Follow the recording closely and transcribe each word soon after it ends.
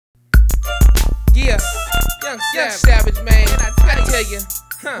Young Savage, man. I tell you,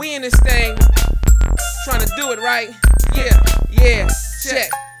 we in this thing, trying to do it right. Yeah, check.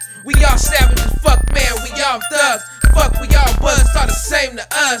 We all savage as fuck, man. We all thugs. Fuck, we all buzzed, all the same to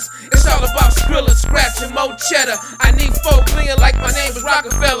us. It's all about Skrilla, scratch, and more cheddar. I need 4 billion like my name is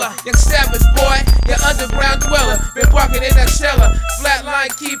Rockefeller. Young Savage boy, your underground dweller. Been walking in that cellar.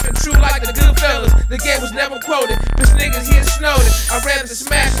 Flatline keeping true like the good fellas. The game was never quoted, bitch niggas here snowed. I'd rather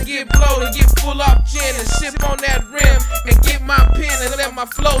smash and get bloated, get full off gin and sip on that rim. And get my pen and let my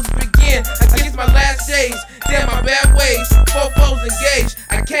flows begin. I guess my last days, damn my bad ways. 4 foes engaged,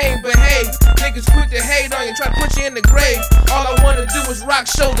 I can't behave. Niggas quick to hate on you, try to put you in the grave. All I wanna do is rock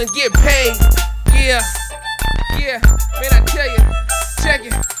shows and get paid. Yeah, man, I tell you, check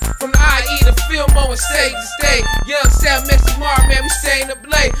it. From the IE to Fillmore and state to state. Young Sav, Messi, Marv, man, we stay in the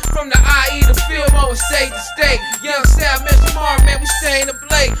blade. From the IE to Fillmore and state to state. Young Sav, Messi, Marv, man, we stay in the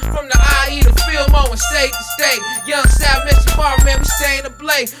blade. From the IE to Fillmore and state to state. Young Sav, Messi, Marv, man, we stay in the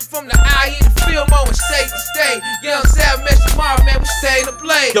blade. From the IE to Fillmore and state to state. Young Sav, Messi, Marv, man, we stay in the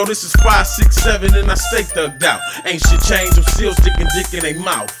blade. Yo, this is 5, 6, 7 and I stay thugged out. Ain't shit changed, I'm still sticking dick in they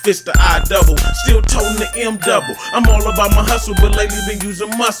mouth. Fist the I double, still toting the M double. I'm all about my hustle, but lately been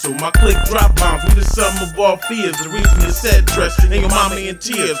using muscle. My click drop bombs, we the sum of all fears. The reason you said dress and your mama in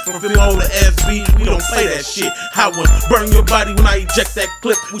tears. From Fillmore to SB, we don't play that shit. Hot one, burn your body when I eject that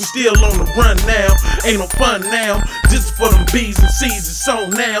clip. We still on the run now, ain't no fun now. Just for them B's and C's, it's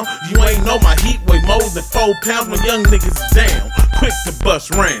on now. You ain't know my heat weigh more than 4 pounds. My young niggas is down, quick to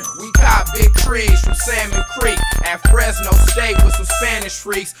bust round. We caught big trees from Salmon Creek at Fresno State with some Spanish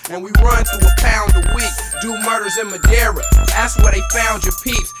freaks. And we run through a pound a week, do murders in Madeira. That's where they found your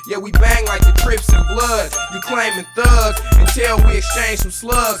peeps. Yeah, we bang like the Crips and Bloods. You claiming thugs until we exchange some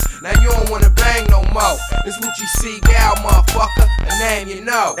slugs. Now you don't wanna bang no more. It's Lucci-Segal, motherfucker, a name you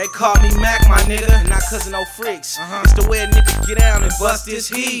know. They call me Mac, my nigga, not cousin no freaks. It's the way a nigga get down and bust his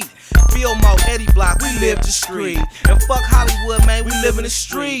heat. Fillmore, Eddie Block, we live the street. And fuck Hollywood, man, we live in the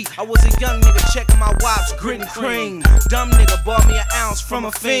street. I was a young nigga checking my wops, grit and cream. Dumb nigga bought me an ounce from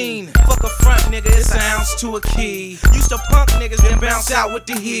a fiend. Fuck a front nigga, it's an ounce to a key. Used to punk niggas, then bounce out with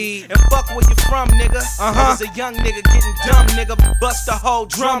the heat. And fuck where you from, nigga. I was a young nigga getting dumb, nigga. Bust the whole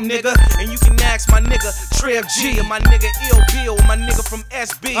drum, nigga. And you can ask my nigga Trev G and my nigga Ill Bill, my nigga from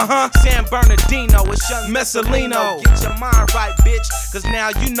SB. San Bernardino, it's young Messalino. Get your mind right, bitch, cause now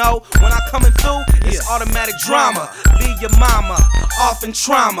you know when I coming through, it's automatic drama. Leave your mama off in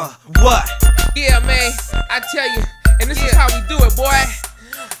trauma. What? Yeah, man, I tell you, and this is how we do it, boy.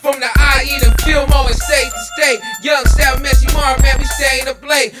 From the IE to Fillmore and state to state. Young Sav, Messi, Marv, man, we stay in the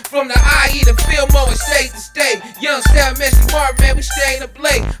blade. From the IE to Fillmore and state to state. Young Sav, Messi, Marv, man, we stay in the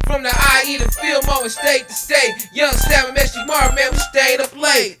blade. From the IE to Fillmore and state to state. Young Sav, Messi, Marv, man, we stay in the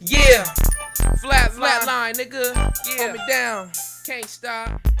blade. Yeah, flatline, nigga. Yeah, hold me down, can't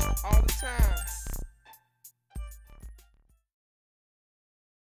stop all the time.